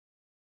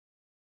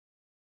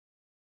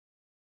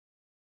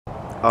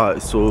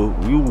Alright, so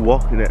we were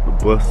walking at the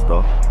bus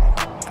stop.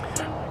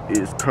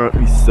 It's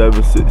currently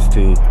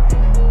 7:16.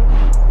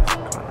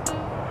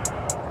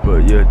 But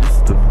yeah, this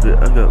is the fit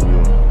I got me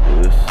on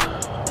this.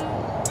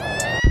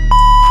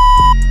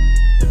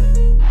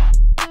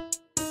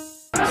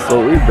 So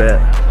we back.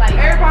 Like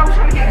everybody was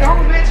trying to get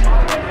going, bitch.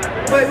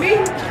 But me,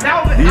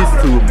 These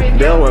two, they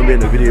don't want to be in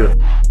the video.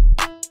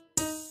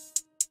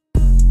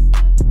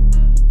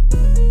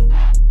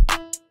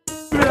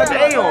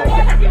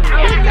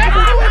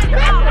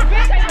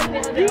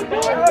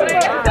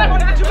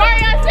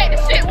 Jamarion said the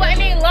shit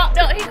wasn't even locked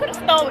up. He could have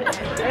stole it.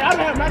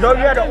 No, you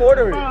had to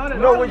order it.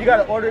 No, when you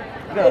gotta order it,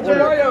 you gotta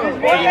order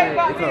it.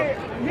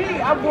 me,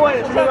 I'm going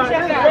to check out.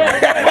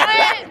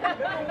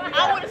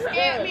 I would have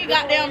scared me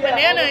goddamn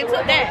banana and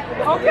took that.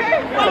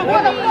 Okay.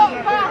 What the fuck,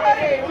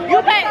 500?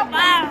 You paid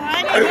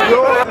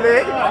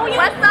 $500.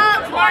 What's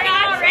up,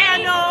 Jamarion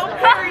channel?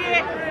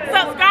 Period.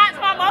 Subscribe to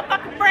my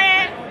motherfucking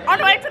friend. On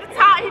the way to the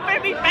top, he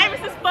better be famous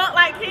as fuck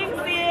like King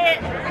said.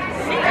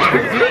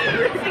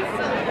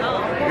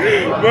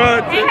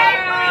 Bro,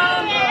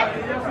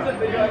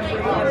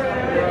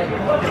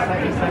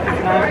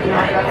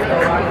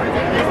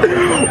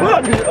 Hey,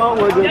 what is all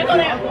with this? She's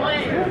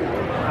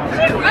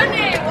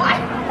running. What?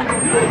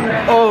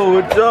 Oh,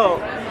 what's up?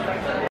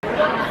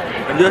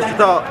 Just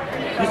thought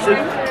you should.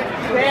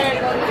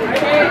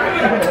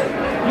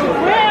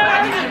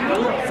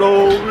 So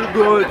we're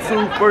going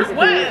to first day.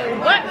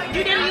 What?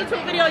 You did a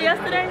YouTube video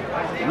yesterday?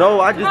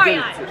 No, I just did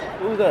it.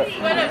 Who's that?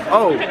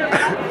 Oh. Oh,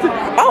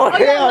 Oh,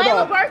 yeah, hell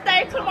Layla's no.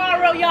 birthday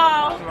tomorrow,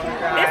 y'all.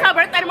 It's her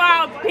birthday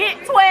tomorrow.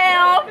 Bit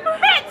 12.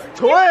 Bit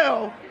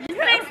 12?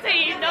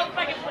 16. Don't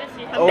fucking push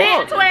it. Oh,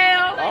 Bit 12. I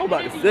was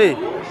about to say.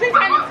 She's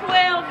turning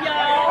 12,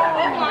 y'all.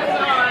 Oh my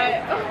God.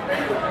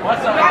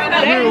 What's up?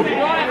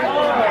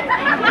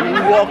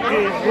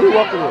 Who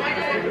walking with?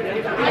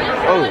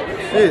 Oh,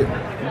 shit.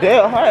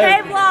 Damn, hi.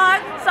 Hey, vlog.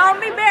 So I'm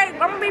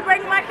gonna be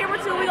bringing my camera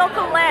too. We gonna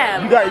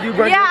collab. You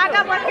bring Yeah, I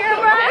got my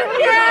camera.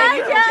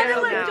 Yeah, it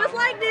looks just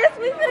like this.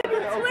 We finna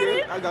get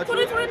Twitter. I got you.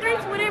 2023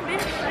 Twitter,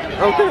 bitch.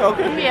 Okay.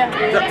 Yeah.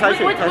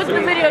 What's the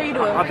video you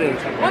doing? I've been.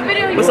 What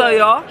video you What's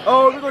doing? up, y'all?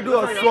 Oh, we're gonna do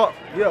a swap.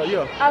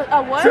 Yeah. A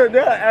what? Shit,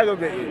 they're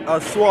aggravating. A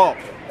swap.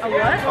 A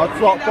what? A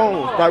swap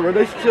phones. Like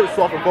relationship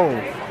swapping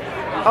phones.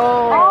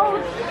 Oh,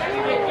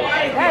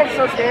 shit. That is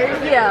so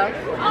scary. Yeah.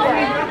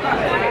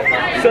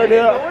 Shit,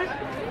 they're.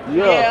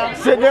 Yeah.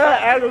 Shit, they're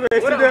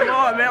aggravating. What up,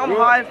 Lord, man? I'm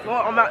high as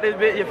fuck. I'm out this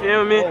bitch, you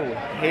feel me? Oh,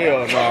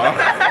 hell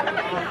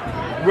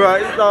no.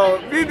 Bro, so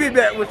we be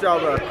back with y'all,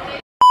 bro.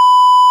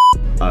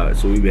 Alright,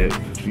 so we back.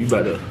 We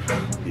about to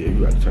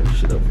turn this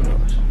shit up for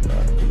us.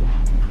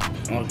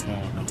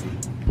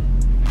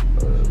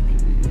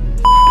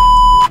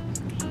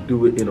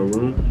 Do it in a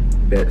room,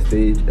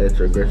 backstage at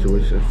your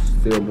graduation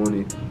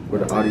ceremony,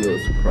 where the audio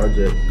is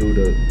project through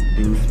the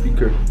dean's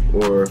speaker,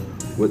 or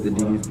with the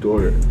dean's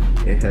daughter,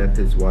 and have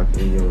his wife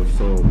and your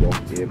son walk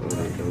in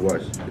on it and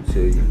watch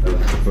until you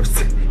finish the first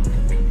thing.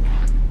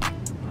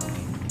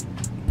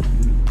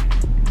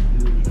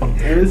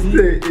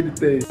 Say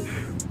anything.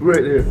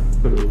 Right there.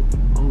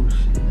 Oh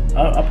shit.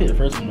 I picked the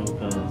first one though,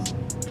 cause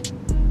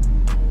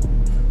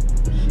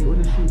What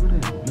is she?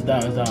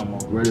 it's down more.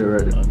 Right there.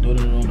 Do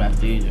it in the room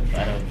backstage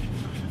at a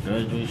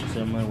graduation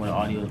ceremony where the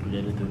audio is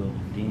projected through the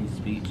dean's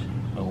speech,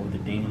 or with the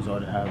dean's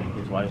order to have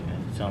his wife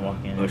and his son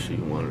walk in. All she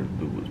wanted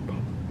to do was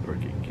work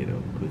and get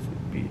up, pussy,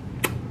 beat.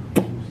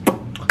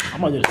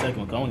 I'm gonna do the second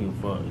one, cause I don't give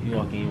a fuck. You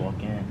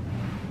walk in.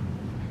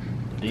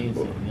 The dean's,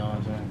 you know what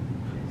I'm saying?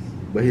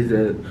 But he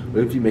said,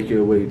 what if you make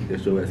your way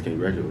that your ass can't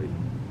graduate?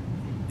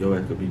 Your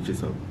ass could be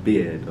just a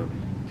bed.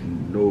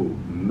 No.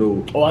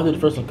 Oh, I did the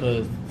first one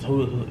cause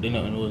who they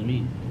know it was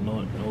me.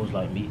 No, it was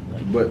like me.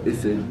 Like, But it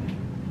said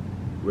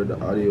where the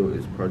audio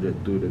is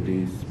projected through the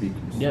dean's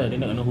speakers. yeah, they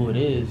don't know who it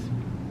is.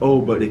 Oh,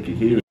 but they can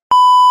hear it.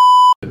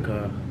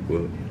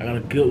 Well, I got a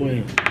good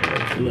one.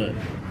 Look,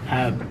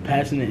 have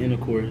passionate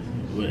intercourse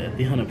with a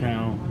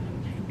 300-pound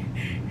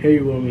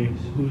hairy woman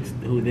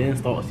who then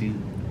stalks you,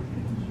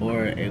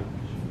 or a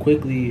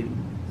quickie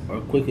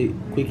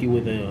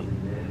with a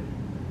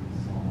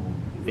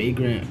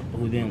vagrant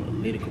who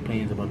then later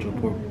complains about your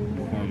poor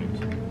performance.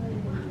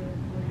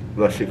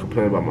 like she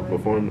complained about my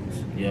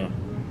performance, Yeah,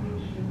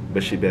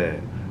 but she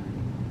bad.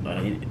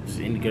 it's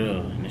any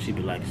girl, and then she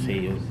be like, say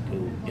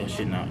your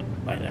shit not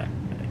like that,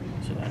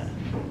 shit like that.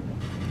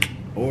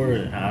 Or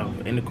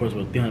have intercourse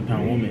with a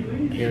 300-pound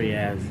woman, hairy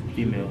ass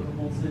female.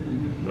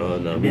 No,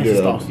 And then she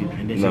stalks you,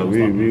 and then she no, gonna we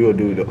stalk you. gonna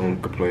do the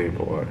complain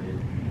part.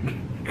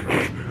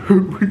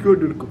 We gonna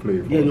do the complain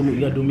part. Yeah, you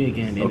gotta do me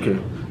again. Then. Okay.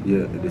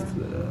 Yeah, this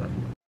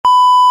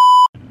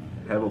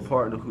have a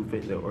partner who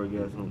faked their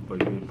orgasm but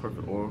gave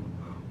perfect oral,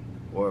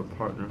 or a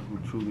partner who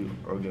truly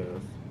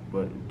orgasms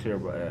but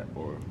terrible at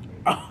oral.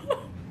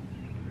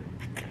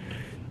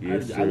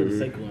 Yes, I do the sir.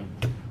 second one.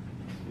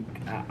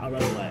 I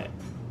rather like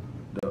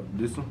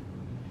This one?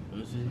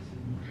 let's see.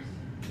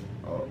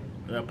 Oh,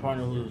 A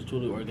partner who is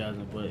truly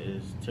orgasm but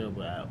is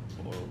terrible at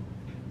oral.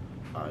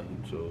 I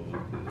chose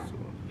this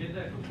one.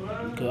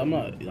 Cause I'm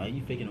not like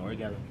you faking an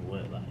orgasm for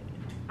what? Like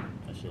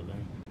that shit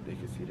lame. They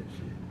can see that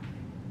shit.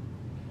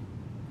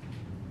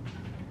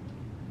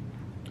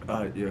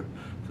 Alright, yeah.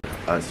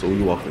 Alright, so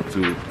we walk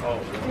into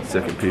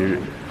second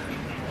period.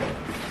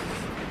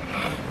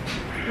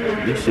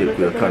 This shit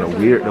feel kind of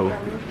weird though.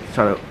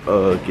 Trying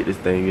to get this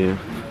thing in.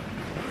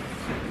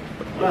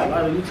 A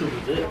lot of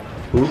YouTubers did.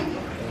 Who?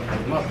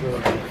 My bro,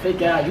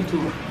 fake out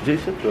YouTuber. Jay,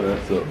 shut your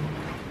ass up.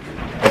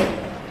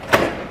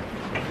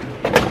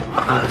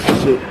 Ah,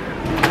 shit.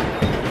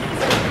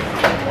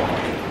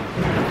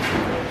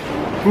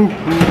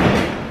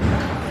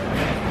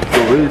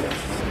 So it's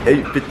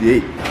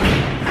 8:58.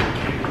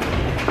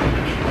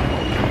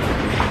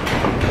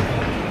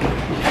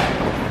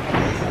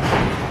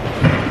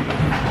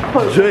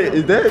 Jay,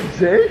 is that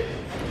Jay?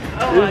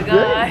 Oh my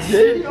gosh.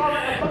 Jay?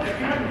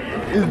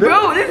 Is that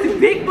Bro, this is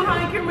big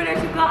behind camera that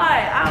you got.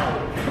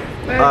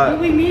 Ow.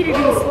 We need to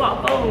do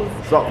swap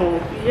phones. Swap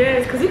phone?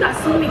 Yes, because you got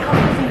so many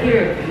colors in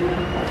here.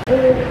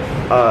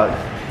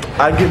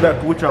 I get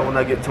back with y'all when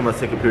I get to my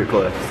second period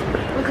class.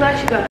 What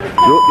class you got?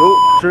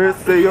 Yo, Trent,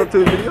 say yo to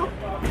the video?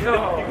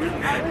 Yo,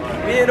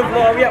 me in the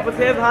vlog, we at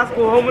Bethesda High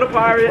School, home of the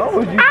Pirates. Why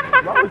would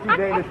you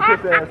name this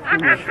piss ass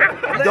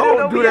school?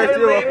 Don't do that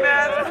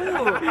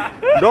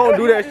shit. Don't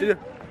do that shit.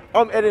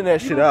 I'm editing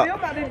that shit out. You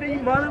about to be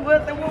mother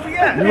with and where we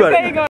at? You right.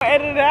 ain't gonna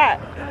edit that.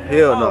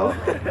 Hell no.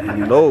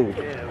 No.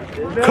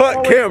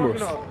 Cut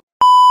cameras.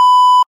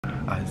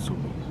 Alright, so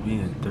we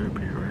in third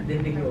period, right?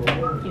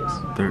 Yes.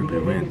 Third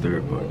period, we in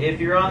third part. If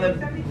you're on the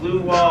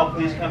blue wall,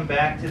 please come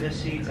back to the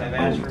seats. I've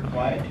asked for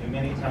quiet too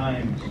many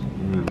times.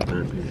 We in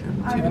third period.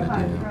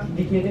 I'm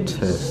taking a damn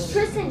test.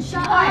 Tristan,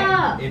 shut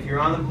up! If you're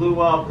on the blue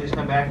wall, please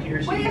come back to your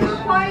Wait, seats. if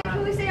we're quiet,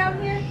 can we stay out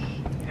here?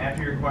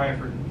 After you're quiet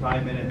for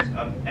 5 minutes,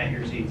 up at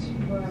your seats.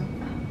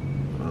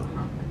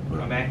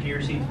 Come back to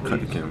your seats, Cut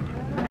the please. camera.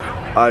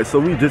 Alright, so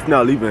we just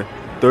now leaving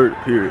third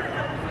period.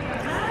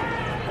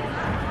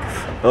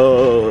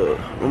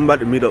 I'm about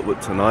to meet up with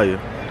Tanaya.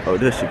 Oh,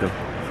 there she go.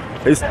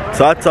 It's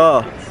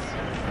Tata.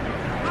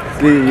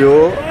 See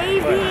you. Hey,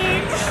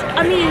 bitch.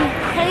 I mean,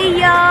 hey,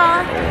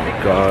 y'all.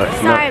 God.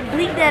 Sorry,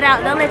 bleep that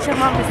out. Don't let your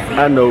mama see.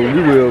 I know,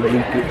 we will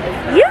bleep it.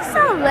 You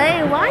so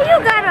lame. Why you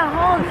got a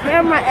whole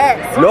camera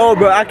at? No,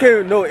 bro, I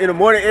can't. No, in the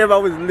morning,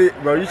 everybody was lit,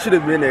 bro. You should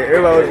have been there.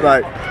 Everybody was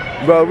like,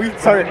 bro,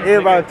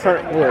 everybody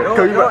turned what?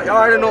 Y'all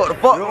already know what the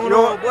fuck going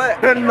on, boy.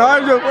 The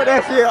Naja put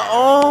that shit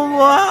on.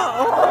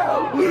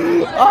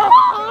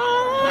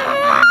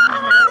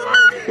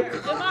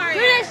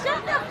 Dude, shut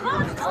the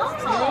fuck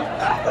up.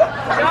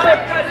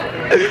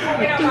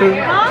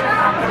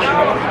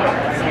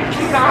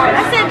 I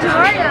said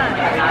Jordan.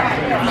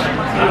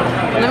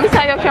 Let me see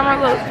how your camera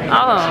looks.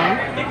 Oh.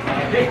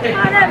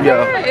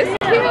 Yeah. It's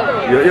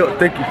cute. Yo,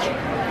 thank you.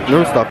 No,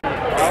 stop.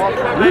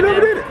 You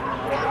never did it.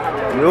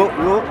 Yo.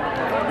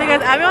 Hey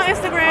guys, I'm on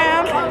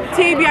Instagram,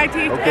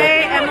 TBITAMOURAA.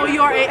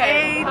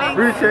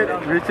 Appreciate it.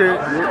 You did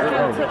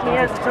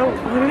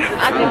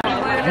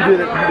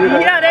it.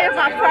 Yeah, that is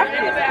my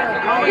preference.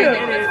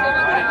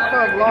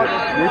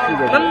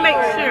 Let me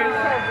make sure.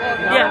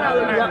 Yeah.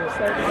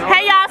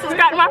 Hey y'all,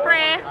 subscribe to my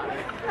friend.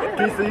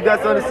 So you got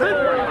something to say? I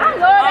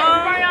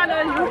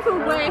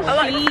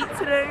love YouTube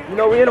today. You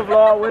know, we in a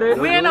vlog with it.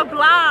 We in a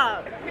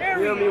vlog.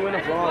 Feel me, we in a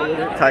vlog with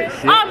it. Tight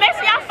shit. Oh, make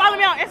sure y'all follow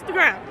me on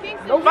Instagram.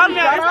 Follow me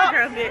on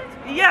Instagram, bitch.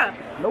 Yeah.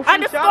 No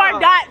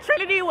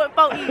 _.Trinity with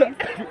 4 E's.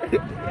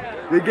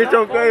 You get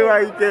your face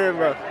right you can,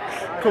 bro.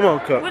 Come on,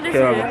 cut. What is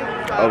camera. it?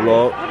 A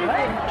vlog.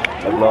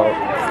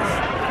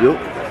 Yup.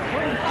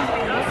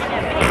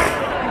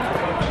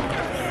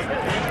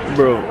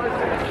 Bro,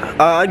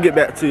 I'll get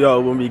back to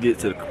y'all when we get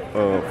to the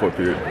fourth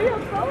period.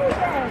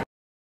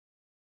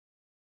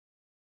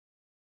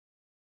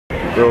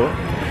 Bro,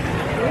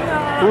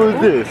 who is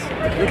this?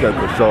 You got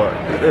the short.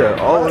 Yeah,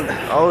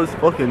 always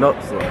fucking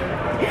up, so.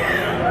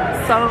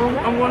 So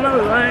I'm going to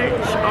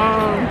lunch.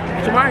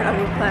 Jamari got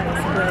me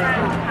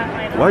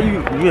class. Why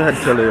you had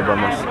to tell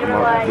everybody my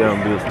damn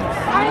business?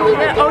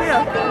 Oh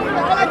yeah.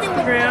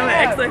 Instagram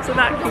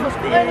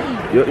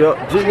XX.Kingston. Yo,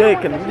 GA,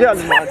 can you get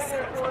the money?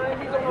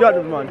 Get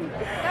the money.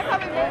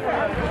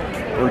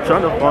 I'm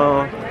trying to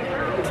find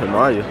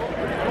Tanaya.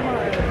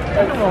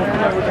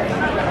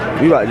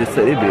 We gotta just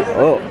set this bit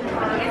up.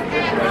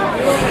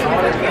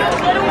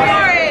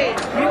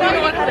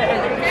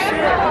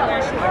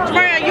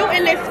 Jamari, you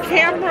in this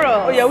camera?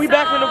 Oh yeah, we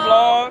back in the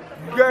vlog.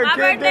 My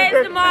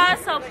birthday's tomorrow,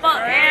 so fuck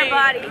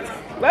everybody.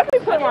 Let me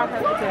put my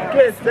camera down.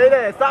 Can't say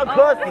that. Stop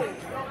cussing.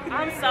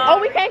 I'm sorry. Oh,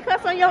 we can't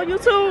cuss on your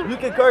YouTube? You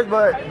can curse,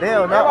 but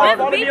damn, not all.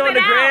 Follow me on the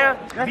gram.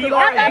 I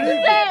thought you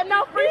said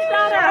no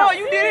freestyle. Oh,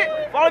 you did it.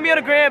 Follow me on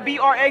the gram.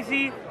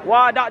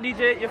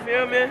 BRXY.DJ. You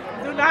feel me?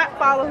 Do not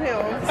follow him.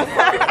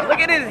 Look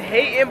at this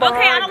hating behind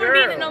Okay, I don't girl.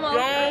 need it no more.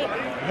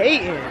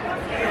 Hating.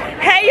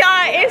 Hey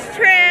y'all, it's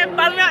Trent.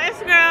 Follow me on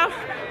Instagram.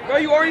 Bro,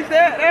 you already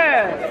said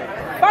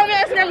that. Follow me on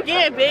Instagram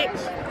again,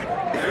 bitch.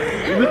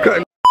 We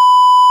cutting.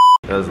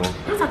 That's one.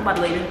 We'll talk about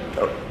it later.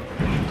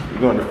 We're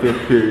going to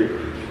fifth period.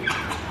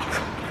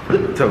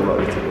 Talk about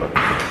it.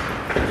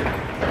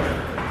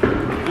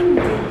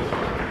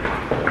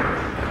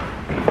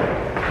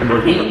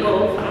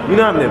 Both. You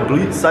know how many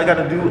bleeps I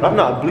gotta do? I'm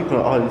not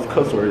bleeping all these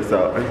cuss words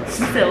out. You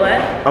said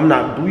what? I'm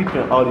not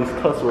bleeping all these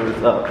cuss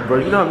words out, bro.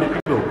 You know how many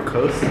people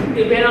cuss?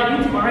 They been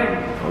on YouTube already.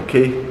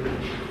 Okay.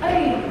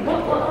 Hey,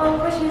 what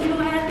questions you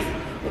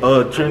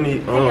ask?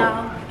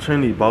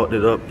 Trinity bought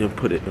it up and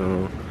put it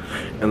in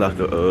like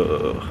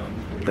a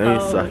thing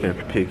so I can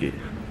pick it.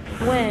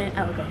 When?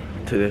 Oh, okay.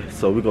 Today.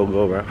 So we gonna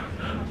go around.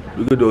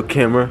 We gonna do a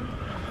camera,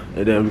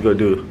 and then we gonna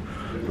do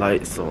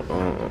like some.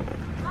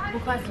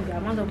 What class you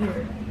got? Mine's over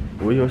here.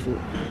 Where yours?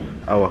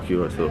 I'll walk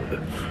you right so.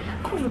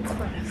 Go to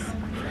class.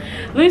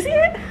 Let me see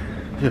it.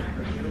 Yeah.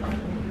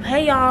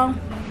 Hey y'all.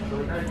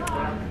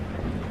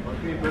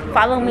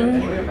 Follow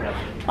me.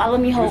 Follow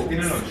me, hoes.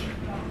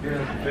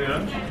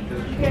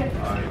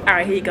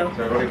 Alright, here you go.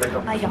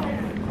 Bye y'all.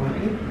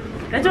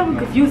 That joke is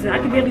confusing. I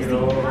can barely see. My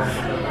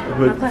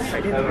class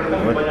right there.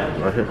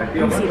 Right here. Let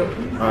me see them.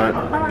 Alright.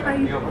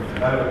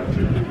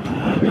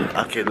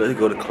 Bye. Okay, let's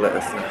go to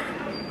class.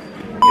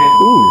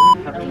 Ooh.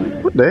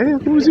 What the hell?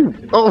 Who was you?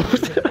 Oh.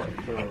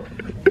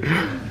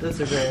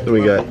 We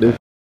got this.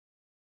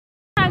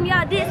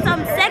 Y'all did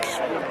something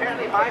sexual.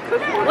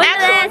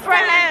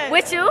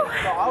 With you?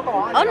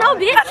 Oh no,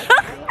 bitch.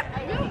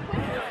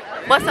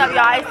 What's up,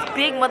 y'all? It's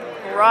Big Mother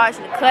Garage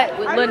in the cut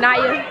with Lil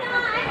Naya.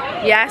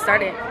 Yeah, I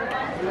started.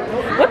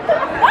 What the?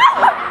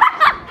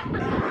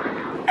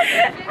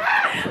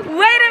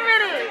 Wait a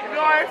minute.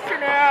 Yours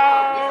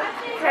Chanel.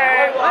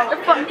 Okay, what the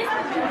fuck?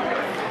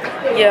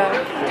 Yeah.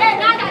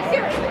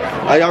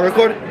 Are y'all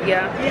recording?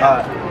 Yeah.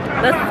 Alright.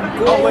 Let's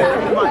go. Oh, wait.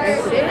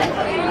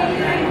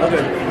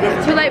 Okay.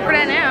 Too late for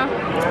that now.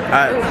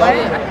 Alright.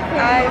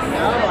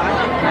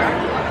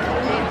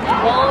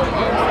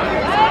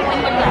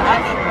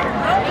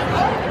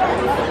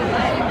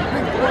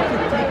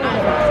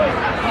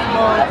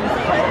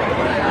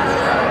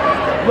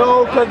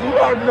 No, because you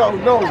already know.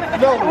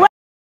 No.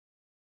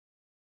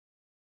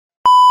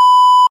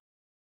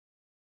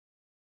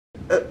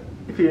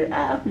 Here,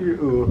 after you.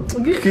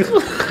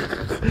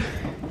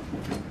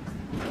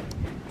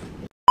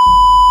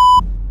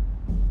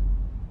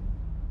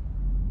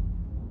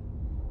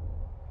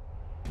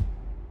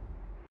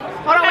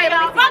 Hold on, wait,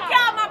 fuck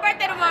y'all, my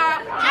birthday tomorrow.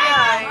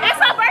 It's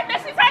her birthday,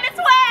 she's turning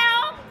 12.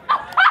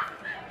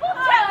 Who's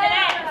telling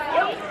that?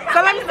 So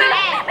let me see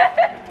that.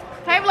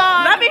 Hey,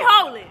 vlog. Let me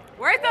hold it.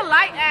 Where's the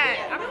light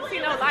at? I don't see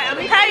no light.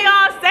 Hey,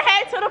 y'all, say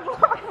hey to the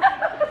vlog.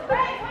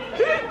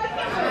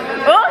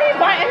 Oh, he's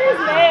biting his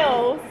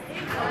nails.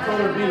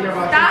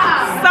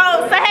 Stop. So,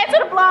 say hey to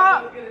the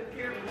vlog.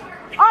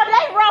 Oh,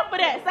 they rough for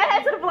that. Say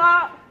hey to the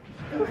vlog.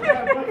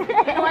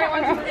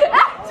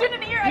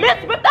 Miss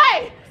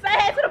Bethay, say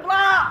hey to the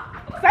vlog.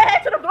 Say hey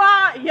to the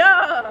vlog,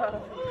 yeah.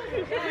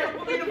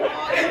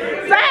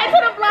 Say hey to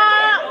the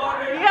vlog,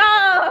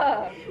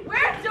 yeah.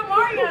 Where's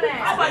Jamarion at?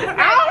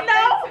 I don't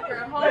know.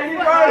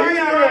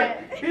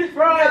 He's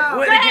right.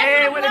 With the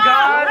game, with the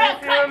guys,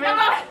 you feel me?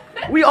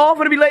 We all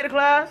finna be late to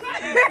class.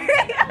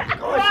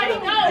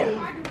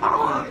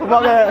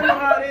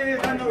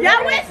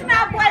 Y'all wishing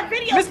our boy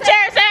video. Mr.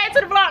 Terry, say hey to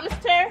the vlog, Mr.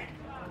 Terry.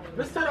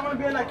 Mr. Terry wanna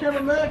be in that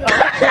cameraman.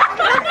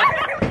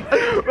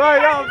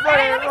 Right, y'all.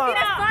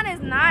 The sun is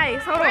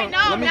nice. Hold on. No,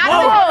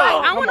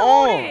 I want to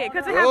hold it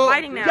because it has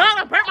lighting now. Y'all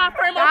gonna burn my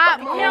frame off.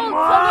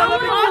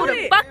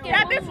 Fuck it.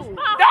 That bitch was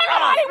don't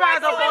nobody want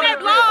to see that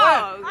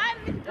vlog.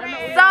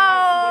 So,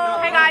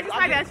 hey guys, it's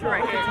my best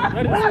friend right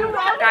here.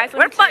 Guys,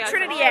 where the fuck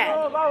Trinity at?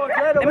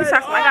 Let me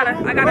start. I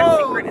got a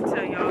secret to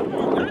tell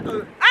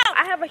y'all.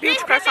 I have a huge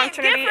crush on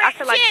Trinity. I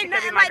feel like she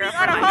could be my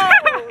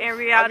girlfriend. In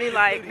reality,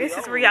 like this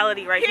is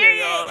reality right here,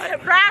 y'all.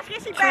 Like,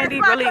 Trinity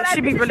really,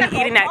 she be really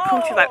eating that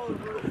coochie like.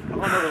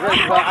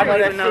 I don't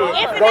even know.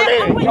 What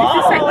did you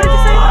say?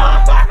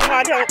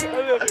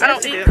 I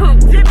don't eat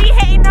cooch. She be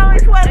hating on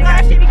his sweater.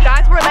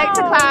 Guys, we're late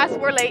to class.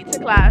 We're late to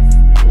class.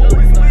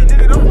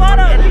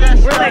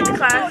 We're late to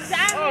class.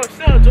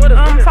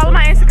 Follow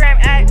my Instagram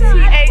at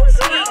THEE0NLY.TEE.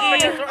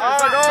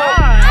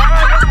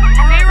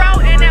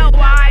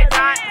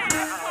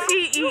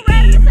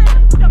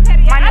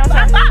 My nails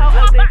are so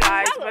ugly,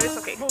 guys, but it's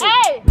okay.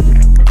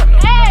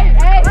 Hey,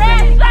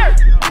 red shirt.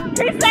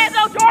 He said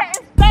no Jordan's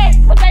fake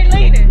because they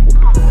leaning.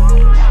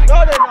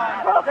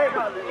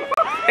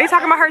 They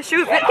talking about her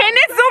shoes. Can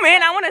this zoom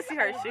in? I want to see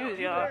her shoes,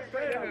 y'all.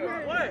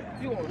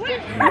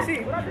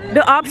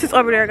 The opposites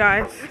over there,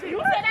 guys.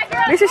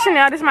 This is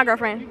Chanel. This is my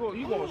girlfriend.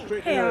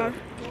 Hey, y'all.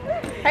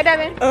 Hey,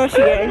 Devin. Oh, she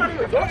good.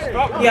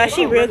 Yeah,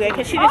 she real good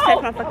because she just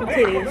touched my fucking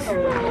titties.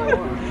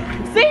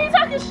 See, he's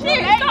talking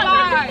shit.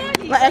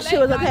 But that shit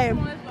was okay.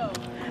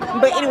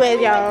 But anyways,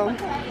 y'all.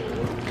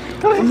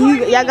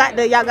 Y'all got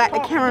the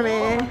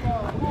cameraman.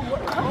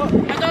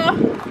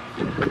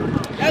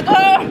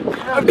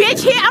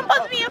 Bitch, here I'm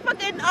supposed to be a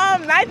fucking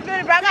ninth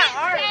grade, but I got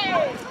art.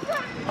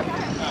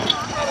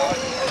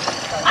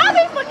 I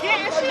be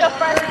forgetting she a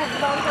freshman.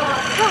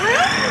 For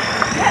real?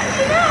 Yeah,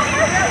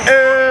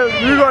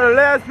 she know. You got the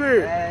last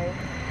period.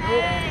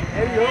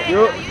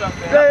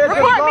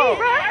 Report me,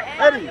 bro.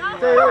 Eddie,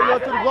 say yo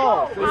to the ball.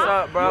 What's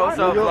up, bro? What's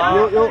up, Yo.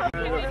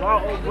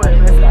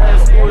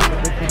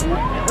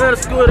 man,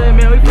 school there,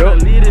 man. We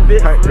finna lead it,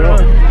 bitch.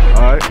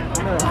 Alright.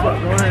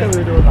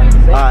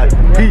 Alright,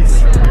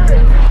 peace.